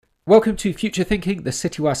Welcome to Future Thinking, the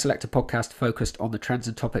Citywire Selector podcast focused on the trends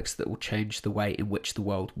and topics that will change the way in which the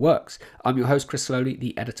world works. I'm your host, Chris Slowly,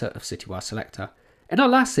 the editor of Citywire Selector. In our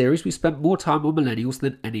last series, we spent more time on millennials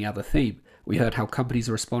than any other theme. We heard how companies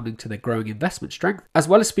are responding to their growing investment strength, as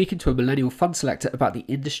well as speaking to a millennial fund selector about the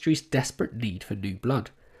industry's desperate need for new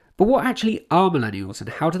blood. But what actually are millennials and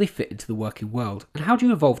how do they fit into the working world? And how do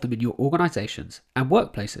you involve them in your organisations and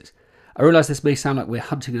workplaces? I realise this may sound like we're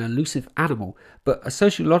hunting an elusive animal, but a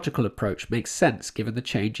sociological approach makes sense given the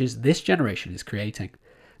changes this generation is creating.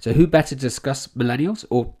 So who better to discuss millennials,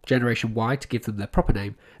 or Generation Y to give them their proper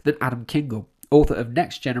name, than Adam Kingl, author of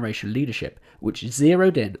Next Generation Leadership, which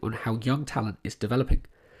zeroed in on how young talent is developing.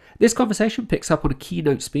 This conversation picks up on a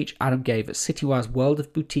keynote speech Adam gave at Citywire's World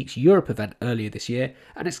of Boutiques Europe event earlier this year,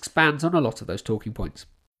 and expands on a lot of those talking points.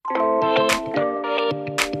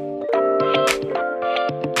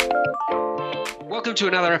 Welcome to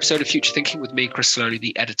another episode of Future Thinking with me, Chris Slowly,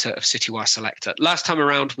 the editor of Citywire Selector. Last time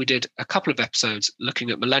around, we did a couple of episodes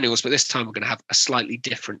looking at millennials, but this time we're going to have a slightly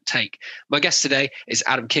different take. My guest today is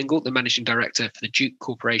Adam Kingl, the managing director for the Duke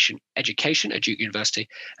Corporation Education at Duke University,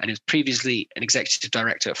 and he was previously an executive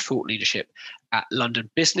director of thought leadership at London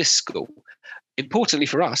Business School. Importantly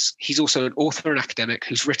for us, he's also an author and academic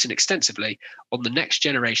who's written extensively on the next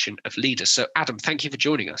generation of leaders. So Adam, thank you for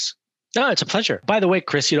joining us. No, it's a pleasure. By the way,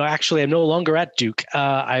 Chris, actually, I'm no longer at Duke.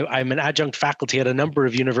 I'm an adjunct faculty at a number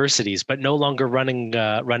of universities, but no longer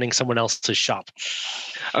running someone else's shop.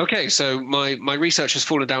 Okay, so my research has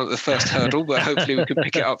fallen down at the first hurdle, but hopefully we can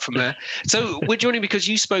pick it up from there. So we're joining because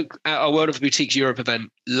you spoke at our World of Boutiques Europe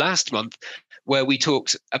event last month, where we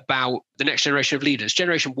talked about the next generation of leaders,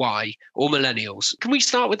 Generation Y or millennials. Can we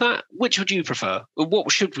start with that? Which would you prefer? Or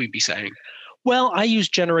what should we be saying? Well, I use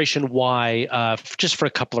Generation Y just for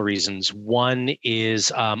a couple of reasons. One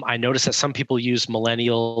is I notice that some people use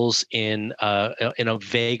millennials in a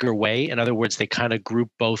vaguer way. In other words, they kind of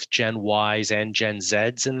group both Gen Ys and Gen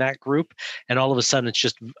Zs in that group. And all of a sudden, it's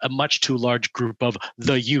just a much too large group of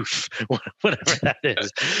the youth, whatever that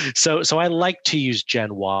is. So I like to use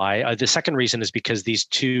Gen Y. The second reason is because these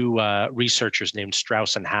two researchers named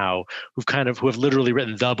Strauss and Howe, who have literally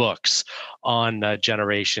written the books on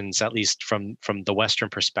generations, at least from the Western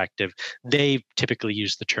perspective, they typically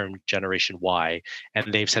use the term Generation Y,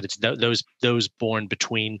 and they've said it's those born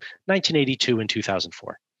between 1982 and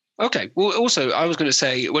 2004. Okay. Well, also, I was going to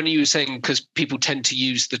say, when you were saying, because people tend to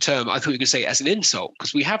use the term, I thought you were going to say it as an insult,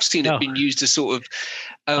 because we have seen it being used as sort of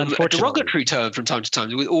a derogatory term from time to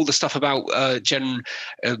time, with all the stuff about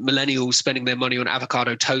millennials spending their money on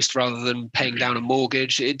avocado toast rather than paying down a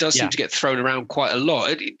mortgage. It does seem to get thrown around quite a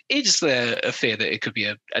lot. Is there a fear that it could be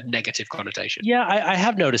a negative connotation? Yeah, I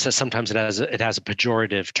have noticed that sometimes it has a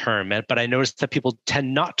pejorative term, but I noticed that people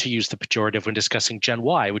tend not to use the pejorative when discussing Gen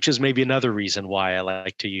Y, which is maybe another reason why I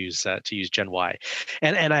like to use Gen Y.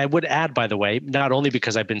 And I would add, by the way, not only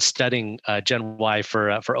because I've been studying Gen Y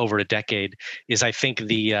for over a decade, is I think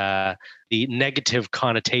the negative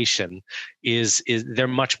connotation is they're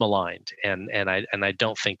much maligned, and I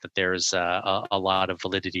don't think that there's a lot of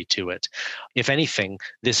validity to it. If anything,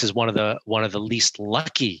 this is one of the least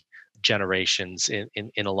lucky generations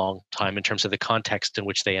in a long time in terms of the context in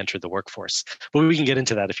which they entered the workforce. But we can get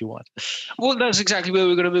into that if you want. Well, that's exactly where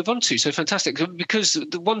we're going to move on to. So fantastic. Because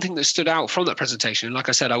the one thing that stood out from that presentation, and like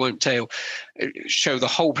I said, I won't show the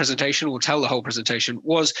whole presentation or tell the whole presentation,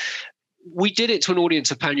 was we did it to an audience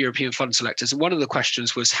of pan-European fund selectors. And one of the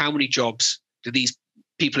questions was, how many jobs do these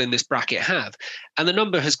people in this bracket have? And the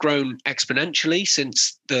number has grown exponentially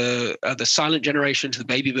since the silent generation to the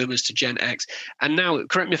baby boomers to Gen X. And now,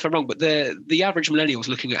 correct me if I'm wrong, but the average millennial is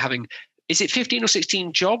looking at having, is it 15 or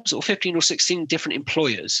 16 jobs or 15 or 16 different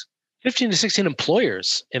employers? 15 to 16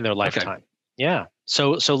 employers in their lifetime. Okay. Yeah.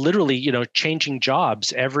 So literally, changing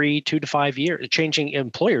jobs every 2 to 5 years, changing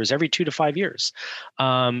employers every 2 to 5 years.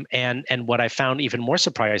 And what I found even more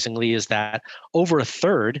surprisingly is that over a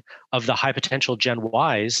third of the high potential Gen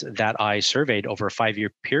Ys that I surveyed over a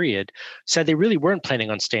 5-year period said they really weren't planning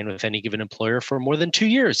on staying with any given employer for more than 2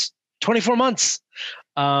 years, 24 months.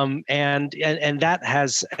 And that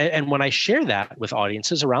has, and when I share that with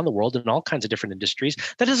audiences around the world in all kinds of different industries,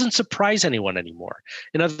 that doesn't surprise anyone anymore.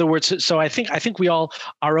 In other words, so I think we all,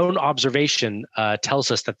 our own observation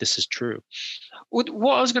tells us that this is true. What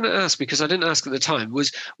I was going to ask, because I didn't ask at the time,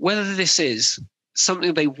 was whether this is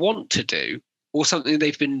something they want to do or something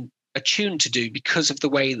they've been attuned to do because of the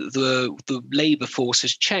way that the labor force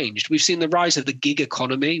has changed. We've seen the rise of the gig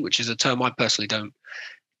economy, which is a term I personally don't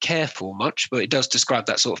care for much, but it does describe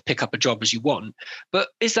that sort of pick up a job as you want. But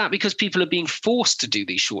is that because people are being forced to do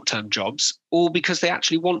these short-term jobs, or because they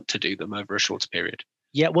actually want to do them over a shorter period?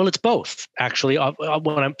 Yeah, well, it's both actually.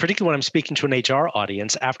 Particularly when I'm speaking to an HR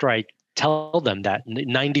audience, after I tell them that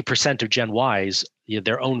 90% of Gen Ys,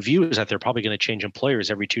 their own view is that they're probably going to change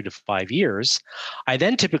employers every 2 to 5 years, I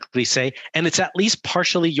then typically say, and it's at least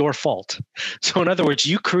partially your fault. So in other words,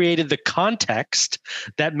 you created the context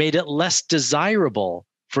that made it less desirable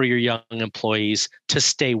for your young employees to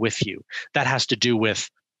stay with you. That has to do with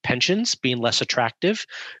pensions being less attractive,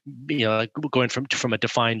 like going from a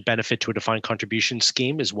defined benefit to a defined contribution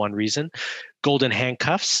scheme is one reason. Golden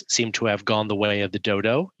handcuffs seem to have gone the way of the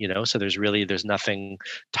dodo, so there's nothing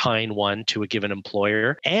tying one to a given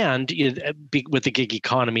employer. And with the gig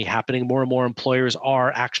economy happening, more and more employers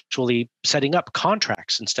are actually setting up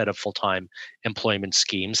contracts instead of full-time employment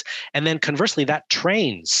schemes. And then conversely, that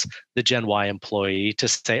trains the Gen Y employee to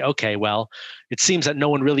say, okay, well, it seems that no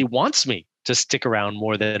one really wants me to stick around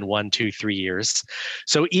more than 1, 2, 3 years.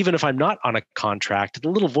 So even if I'm not on a contract, the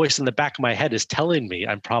little voice in the back of my head is telling me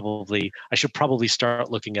I should probably start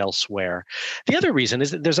looking elsewhere. The other reason is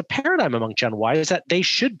that there's a paradigm among Gen Y is that they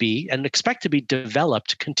should be and expect to be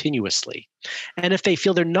developed continuously. And if they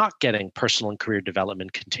feel they're not getting personal and career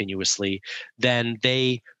development continuously, then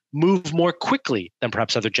they move more quickly than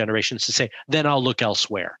perhaps other generations to say, then I'll look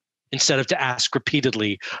elsewhere, instead of to ask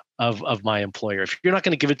repeatedly of my employer, if you're not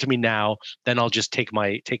going to give it to me now, then I'll just take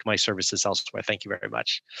my services elsewhere. Thank you very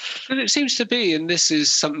much. And it seems to be, and this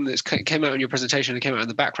is something that came out in your presentation and came out in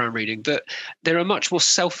the background reading, that they're much more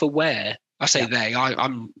self-aware. I say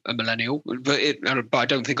I'm a millennial, but I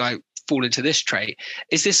don't think I fall into this trait.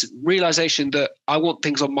 Is this realization that I want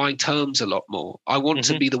things on my terms a lot more. I want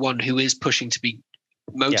to be the one who is pushing to be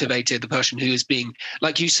motivated, the person who is being,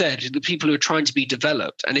 like you said, the people who are trying to be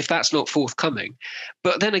developed. And if that's not forthcoming,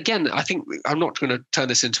 but then again, I think I'm not going to turn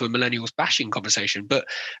this into a millennials bashing conversation, but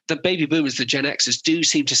the baby boomers, the Gen Xers, do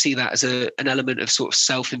seem to see that as an element of sort of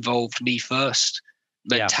self-involved, me first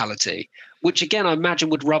mentality, which again, I imagine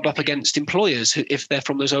would rub up against employers if they're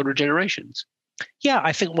from those older generations. Yeah,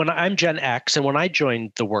 I think when I'm Gen X and when I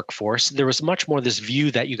joined the workforce, there was much more this view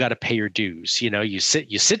that you got to pay your dues. You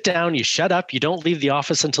sit down, you shut up, you don't leave the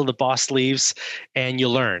office until the boss leaves, and you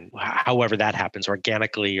learn. However that happens,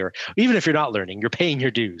 organically, or even if you're not learning, you're paying your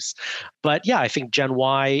dues. But yeah, I think Gen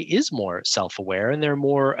Y is more self-aware, and they're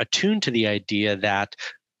more attuned to the idea that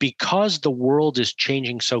because the world is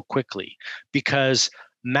changing so quickly, because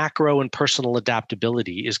macro and personal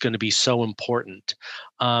adaptability is going to be so important.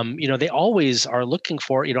 They always are looking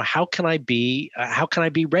for, how can I be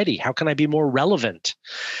ready? How can I be more relevant?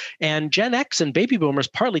 And Gen X and baby boomers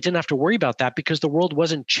partly didn't have to worry about that because the world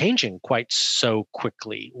wasn't changing quite so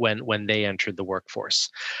quickly when they entered the workforce.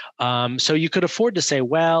 So you could afford to say,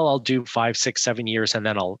 well, I'll do 5, 6, 7 years, and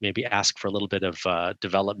then I'll maybe ask for a little bit of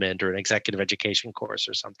development or an executive education course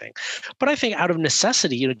or something. But I think out of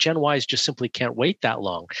necessity, Gen Ys just simply can't wait that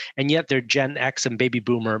long. And yet their Gen X and baby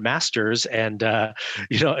boomer masters and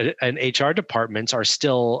HR departments are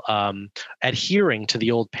still adhering to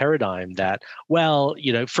the old paradigm that, well,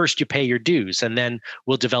 first you pay your dues and then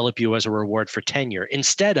we'll develop you as a reward for tenure,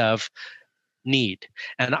 instead of need.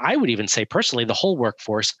 And I would even say personally, the whole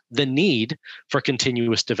workforce, the need for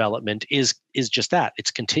continuous development is just that.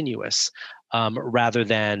 It's continuous, rather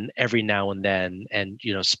than every now and then and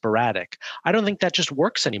sporadic. I don't think that just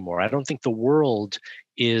works anymore. I don't think the world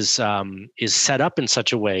is set up in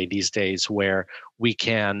such a way these days where we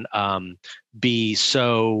can be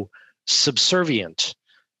so subservient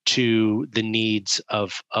to the needs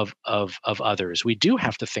of others. We do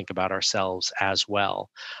have to think about ourselves as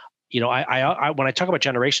well. I when I talk about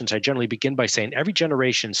generations, I generally begin by saying every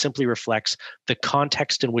generation simply reflects the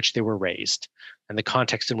context in which they were raised and the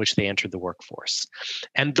context in which they entered the workforce.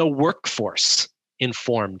 And the workforce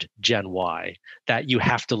informed Gen Y that you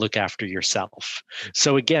have to look after yourself.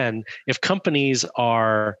 So again, if companies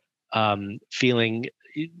are feeling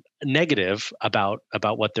negative about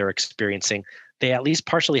what they're experiencing, they at least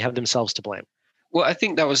partially have themselves to blame. Well, I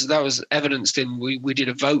think that was evidenced in we did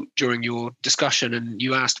a vote during your discussion, and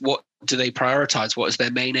you asked what do they prioritize, what is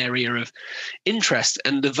their main area of interest,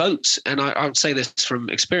 and the votes. And I would say this from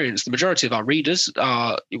experience: the majority of our readers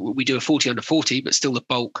we do a 40 under 40, but still the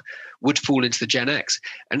bulk would fall into the Gen X.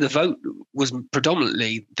 And the vote was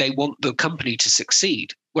predominantly they want the company to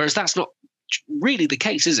succeed, whereas that's not really the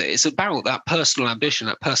case, is it? It's about that personal ambition,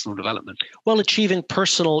 that personal development. Well, achieving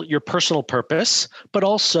your personal purpose, but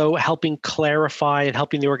also helping clarify and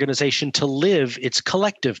helping the organization to live its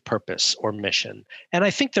collective purpose or mission. And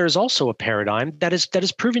I think there's also a paradigm that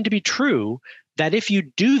is proving to be true, that if you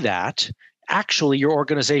do that, actually your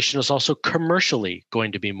organization is also commercially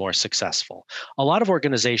going to be more successful. A lot of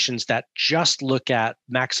organizations that just look at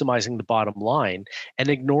maximizing the bottom line and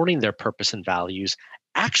ignoring their purpose and values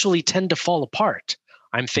actually tend to fall apart.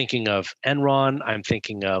 I'm thinking of Enron. I'm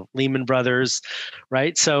thinking of Lehman Brothers,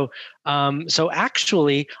 right? So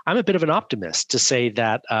actually, I'm a bit of an optimist to say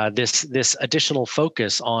that this additional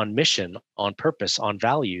focus on mission, on purpose, on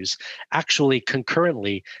values, actually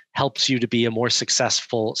concurrently helps you to be a more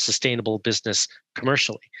successful, sustainable business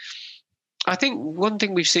commercially. I think one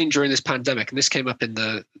thing we've seen during this pandemic, and this came up in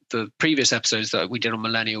the previous episodes that we did on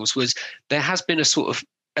millennials, was there has been a sort of,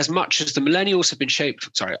 as much as the millennials have been shaped,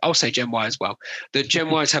 sorry, I'll say Gen Y as well, the Gen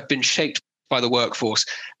Ys have been shaped by the workforce,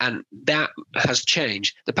 and that has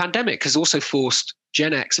changed. The pandemic has also forced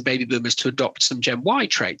Gen X and baby boomers to adopt some Gen Y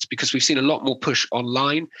traits, because we've seen a lot more push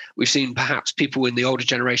online. We've seen perhaps people in the older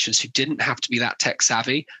generations who didn't have to be that tech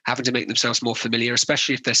savvy having to make themselves more familiar,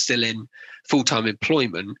 especially if they're still in full-time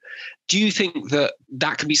employment. Do you think that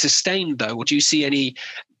that can be sustained, though? Or do you see any?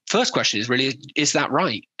 First question is really, is that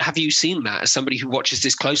right? Have you seen that as somebody who watches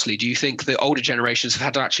this closely? Do you think the older generations have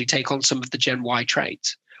had to actually take on some of the Gen Y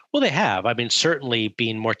traits? Well, they have. I mean, certainly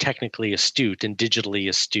being more technically astute and digitally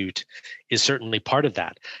astute is certainly part of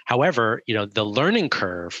that. However, the learning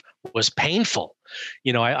curve was painful.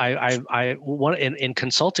 I want in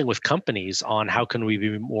consulting with companies on how can we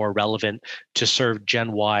be more relevant to serve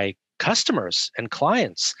Gen Y customers and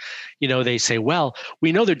clients. They say, well,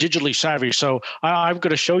 we know they're digitally savvy, so I'm going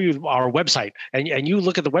to show you our website, and you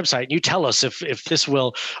look at the website and you tell us if this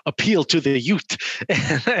will appeal to the youth.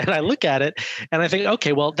 And I look at it and I think,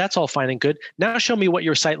 okay, well, that's all fine and good. Now show me what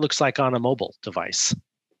your site looks like on a mobile device.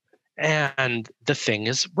 And the thing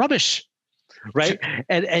is rubbish, right?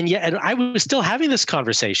 And I was still having this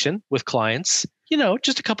conversation with clients,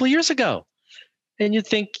 just a couple of years ago. And you'd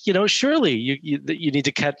think, surely you need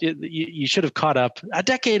to you should have caught up a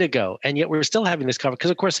decade ago, and yet we're still having this conversation.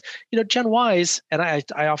 Because of course, Gen Ys, and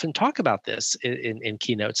I often talk about this in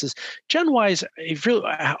keynotes, is Gen Ys. If you're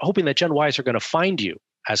hoping that Gen Ys are going to find you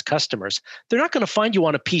as customers, they're not going to find you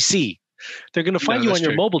on a PC. They're going to find you on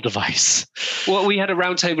your mobile device. Well, we had a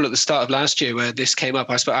roundtable at the start of last year where this came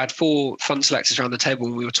up. I had 4 fund selectors around the table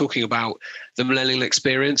when we were talking about the millennial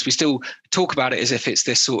experience. We still talk about it as if it's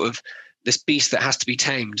this sort of this beast that has to be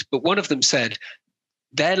tamed. But one of them said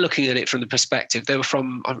they're looking at it from the perspective, they were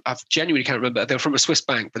from, I genuinely can't remember, they were from a Swiss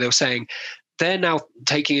bank, but they were saying they're now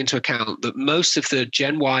taking into account that most of the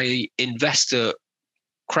Gen Y investor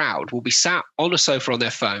crowd will be sat on a sofa on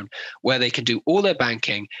their phone where they can do all their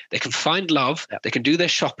banking, they can find love, they can do their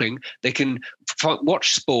shopping, they can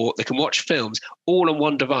watch sport, they can watch films, all on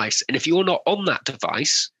one device. And if you're not on that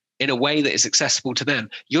device in a way that is accessible to them,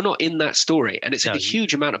 you're not in that story. And it's a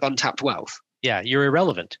huge amount of untapped wealth. Yeah, you're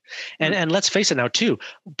irrelevant. And let's face it now too,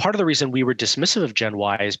 part of the reason we were dismissive of Gen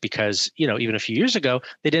Y is because, even a few years ago,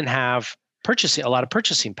 they didn't have a lot of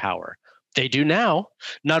purchasing power. They do now,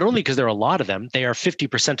 not only because there are a lot of them, they are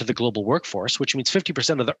 50% of the global workforce, which means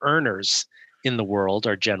 50% of the earners in the world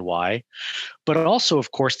are Gen Y, but also,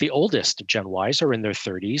 of course, the oldest Gen Ys are in their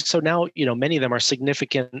 30s. So now, many of them are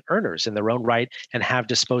significant earners in their own right and have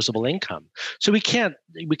disposable income. So we can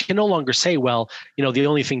no longer say, well, the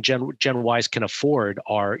only thing Gen Ys can afford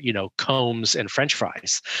are, combs and French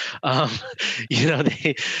fries.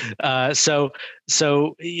 They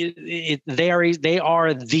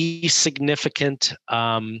are the significant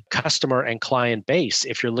customer and client base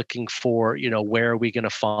if you're looking for, where are we going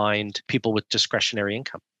to find people with discretionary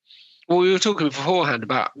income. Well, we were talking beforehand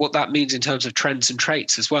about what that means in terms of trends and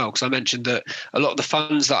traits as well, because I mentioned that a lot of the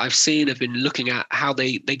funds that I've seen have been looking at how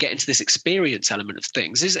they get into this experience element of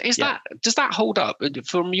things. Does that hold up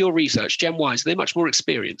from your research? Gen Ys, are they much more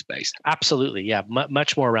experience based? Absolutely, yeah,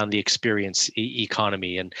 much more around the experience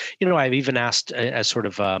economy. And I've even asked as sort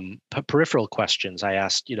of peripheral questions. I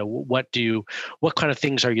asked, what kind of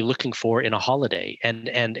things are you looking for in a holiday?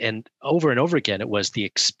 And over again, it was the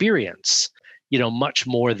experience. Much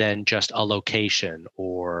more than just a location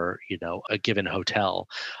or, a given hotel.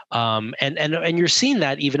 And you're seeing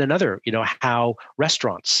that even in other, how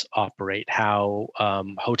restaurants operate, how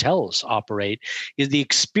hotels operate, is the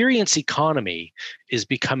experience economy is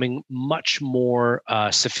becoming much more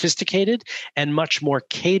sophisticated and much more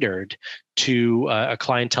catered to a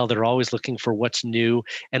clientele that are always looking for what's new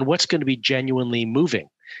and what's going to be genuinely moving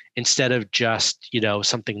instead of just,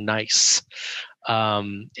 something nice.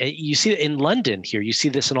 You see it in London here. You see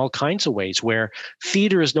this in all kinds of ways where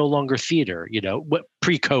theater is no longer theater,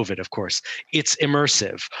 pre-COVID, of course, it's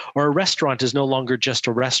immersive, or a restaurant is no longer just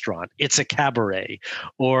a restaurant. It's a cabaret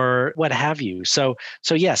or what have you. So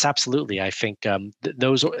yes, absolutely. I think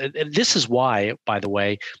this is why, by the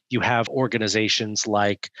way, you have organizations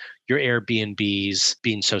like your Airbnbs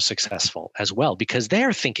being so successful as well, because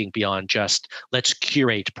they're thinking beyond just let's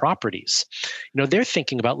curate properties. They're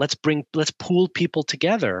thinking about let's pool people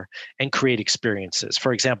together and create experiences.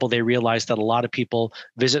 For example, they realized that a lot of people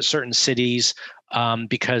visit certain cities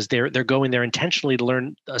because they're going there intentionally to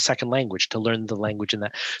learn a second language, to learn the language in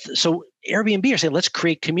that. So Airbnb are saying, let's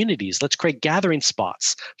create communities, let's create gathering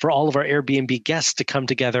spots for all of our Airbnb guests to come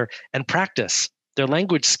together and practice their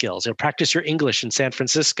language skills. Practice your English in San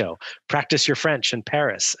Francisco, practice your French in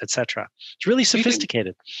Paris, etc. It's really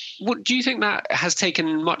sophisticated. Do you think that has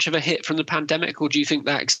taken much of a hit from the pandemic, or do you think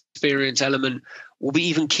that experience element will be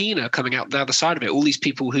even keener coming out the other side of it? All these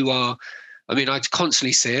people who are, I mean, I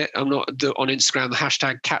constantly see it. I'm not on Instagram, the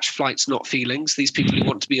hashtag catch flights, not feelings. These people who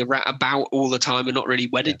want to be about all the time and not really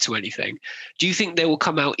wedded to anything. Do you think they will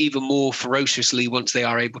come out even more ferociously once they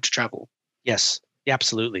are able to travel? Yes. Yeah,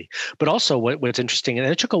 absolutely. But also what's interesting, and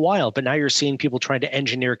it took a while, but now you're seeing people trying to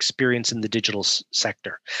engineer experience in the digital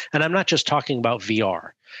sector. And I'm not just talking about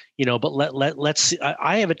VR, but let's see.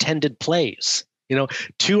 I have attended plays,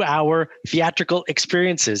 2-hour theatrical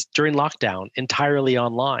experiences during lockdown entirely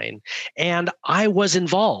online. And I was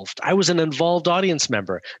involved. I was an involved audience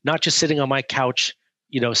member, not just sitting on my couch,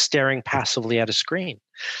 staring passively at a screen.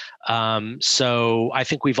 So I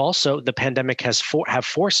think the pandemic has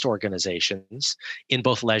forced organizations in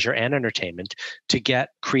both leisure and entertainment to get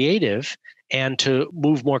creative and to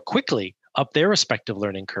move more quickly up their respective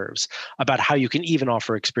learning curves about how you can even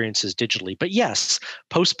offer experiences digitally. But yes,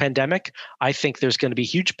 post-pandemic, I think there's going to be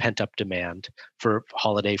huge pent-up demand for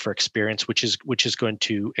holiday, for experience, which is going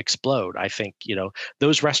to explode. I think,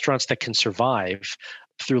 those restaurants that can survive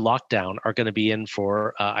through lockdown are going to be in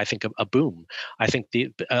for, I think, a boom. I think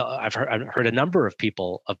I've heard a number of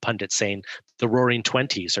pundits saying the Roaring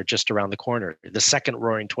Twenties are just around the corner. The second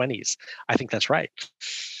Roaring Twenties. I think that's right.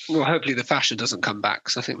 Well, hopefully the fashion doesn't come back,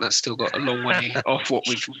 because I think that's still got a long way off what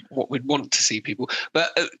we'd want to see people.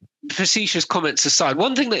 But facetious comments aside,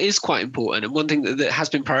 one thing that is quite important, and one thing that has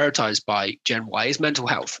been prioritized by Gen Y, is mental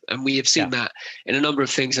health. And we have seen that in a number of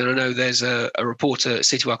things. And I know there's a reporter at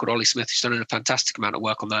Citywire called Ollie Smith who's done a fantastic amount of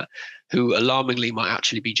work on that, who alarmingly might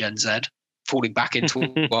actually be Gen Z, falling back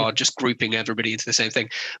into just grouping everybody into the same thing.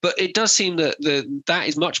 But it does seem that that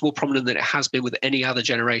is much more prominent than it has been with any other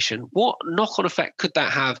generation. What knock-on effect could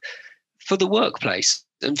that have for the workplace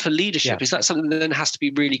and for leadership? Yeah. Is that something that then has to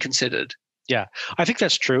be really considered? Yeah, I think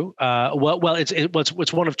that's true.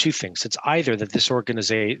 It's one of two things. It's either that this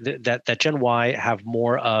organization, that Gen Y have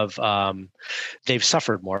more of, they've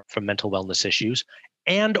suffered more from mental wellness issues,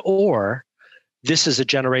 and or this is a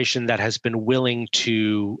generation that has been willing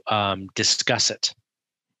to discuss it.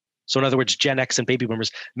 So in other words, Gen X and baby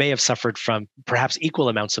boomers may have suffered from perhaps equal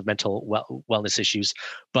amounts of mental wellness issues,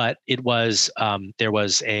 but there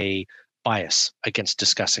was a bias against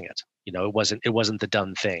discussing it. It wasn't the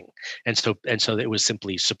done thing, and so it was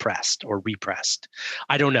simply suppressed or repressed.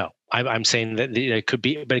 I don't know. I'm saying that it could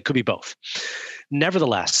be, but it could be both.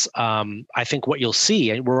 Nevertheless, I think what you'll see,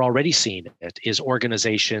 and we're already seeing it, is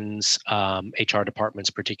organizations, HR departments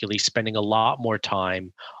particularly, spending a lot more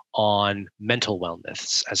time on mental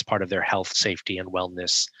wellness as part of their health, safety, and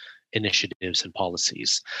wellness initiatives and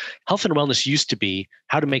policies. Health and wellness used to be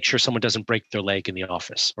how to make sure someone doesn't break their leg in the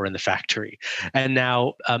office or in the factory. And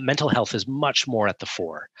now mental health is much more at the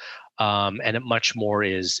fore. And it much more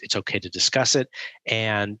is, it's okay to discuss it.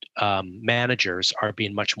 And managers are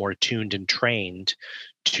being much more attuned and trained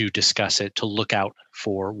to discuss it, to look out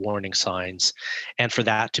for warning signs, and for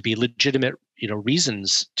that to be legitimate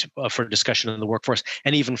reasons for discussion in the workforce,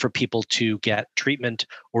 and even for people to get treatment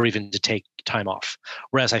or even to take time off.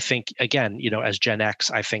 Whereas I think, again, as Gen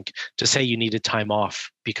X, I think to say you needed time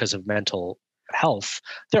off because of mental health,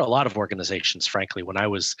 there are a lot of organizations, frankly, when I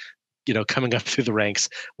was, coming up through the ranks,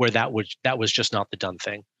 where that was just not the done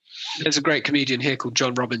thing. There's a great comedian here called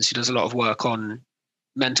John Robbins who does a lot of work on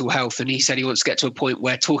mental health, and he said he wants to get to a point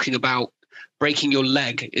where talking about breaking your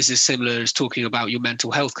leg is as similar as talking about your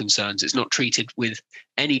mental health concerns. It's not treated with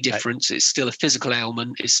any difference. Right. It's still a physical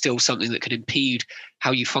ailment. It's still something that could impede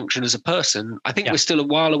how you function as a person. I think we're still a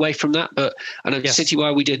while away from that, but I know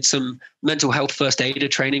Citywire, we did some mental health first aider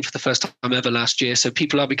training for the first time ever last year. So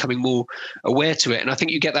people are becoming more aware to it. And I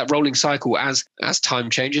think you get that rolling cycle as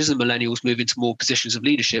time changes and millennials move into more positions of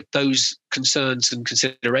leadership, those concerns and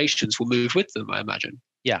considerations will move with them, I imagine.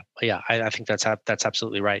 Yeah, I think that's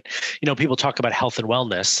absolutely right. People talk about health and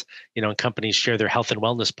wellness, and companies share their health and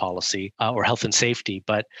wellness policy or health and safety.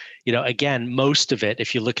 But, again, most of it,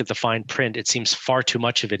 if you look at the fine print, it seems far too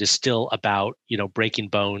much of it is still about, breaking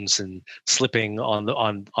bones and slipping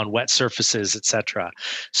on wet surfaces, et cetera.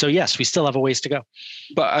 So, yes, we still have a ways to go.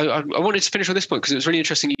 But I wanted to finish on this point because it was really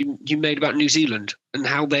interesting you made about New Zealand and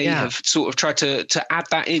how they have sort of tried to add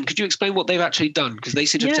that in. Could you explain what they've actually done? Because they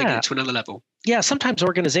seem to have taken it to another level. Yeah, sometimes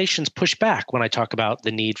organizations push back when I talk about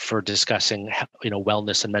the need for discussing,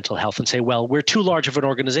 wellness and mental health, and say, well, we're too large of an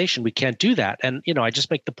organization. We can't do that. And, I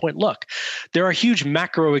just make the point, look, there are huge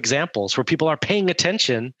macro examples where people are paying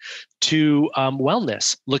attention to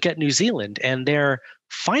wellness. Look at New Zealand and their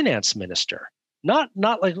finance minister, not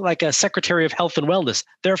like a secretary of health and wellness,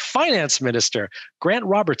 their finance minister, Grant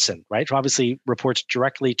Robertson, right, who obviously reports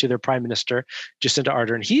directly to their prime minister, Jacinda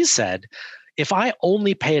Ardern. And he said, if I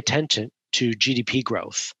only pay attention to GDP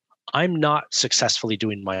growth, I'm not successfully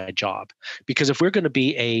doing my job. Because if we're going to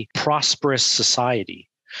be a prosperous society,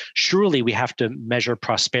 surely we have to measure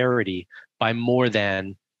prosperity by more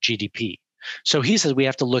than GDP. So he says we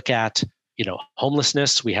have to look at,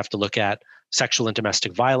 homelessness, we have to look at sexual and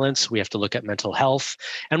domestic violence, we have to look at mental health,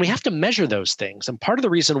 and we have to measure those things. And part of the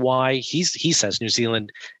reason why he says New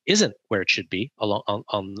Zealand isn't where it should be along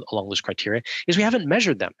those criteria is we haven't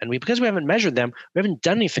measured them. And because we haven't measured them, we haven't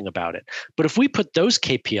done anything about it. But if we put those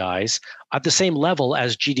KPIs at the same level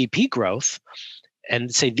as GDP growth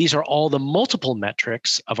and say these are all the multiple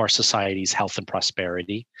metrics of our society's health and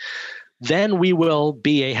prosperity, then we will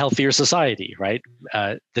be a healthier society, right?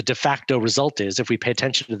 The de facto result is if we pay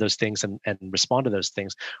attention to those things and respond to those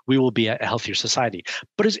things, we will be a healthier society.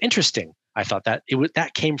 But it's interesting, I thought that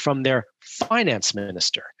that came from their finance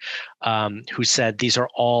minister, who said these are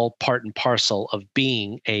all part and parcel of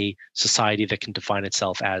being a society that can define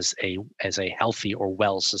itself as a healthy or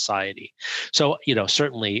well society. So,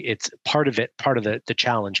 certainly it's part of the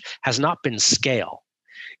challenge has not been scale.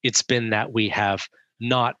 It's been that we have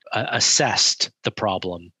not assessed the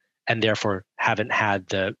problem and therefore haven't had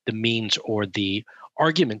the means or the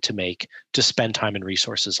argument to make to spend time and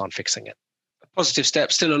resources on fixing it. A positive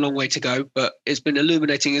step, still a long way to go, but it's been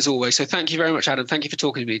illuminating as always. So thank you very much, Adam. Thank you for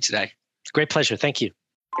talking to me today. Great pleasure. Thank you.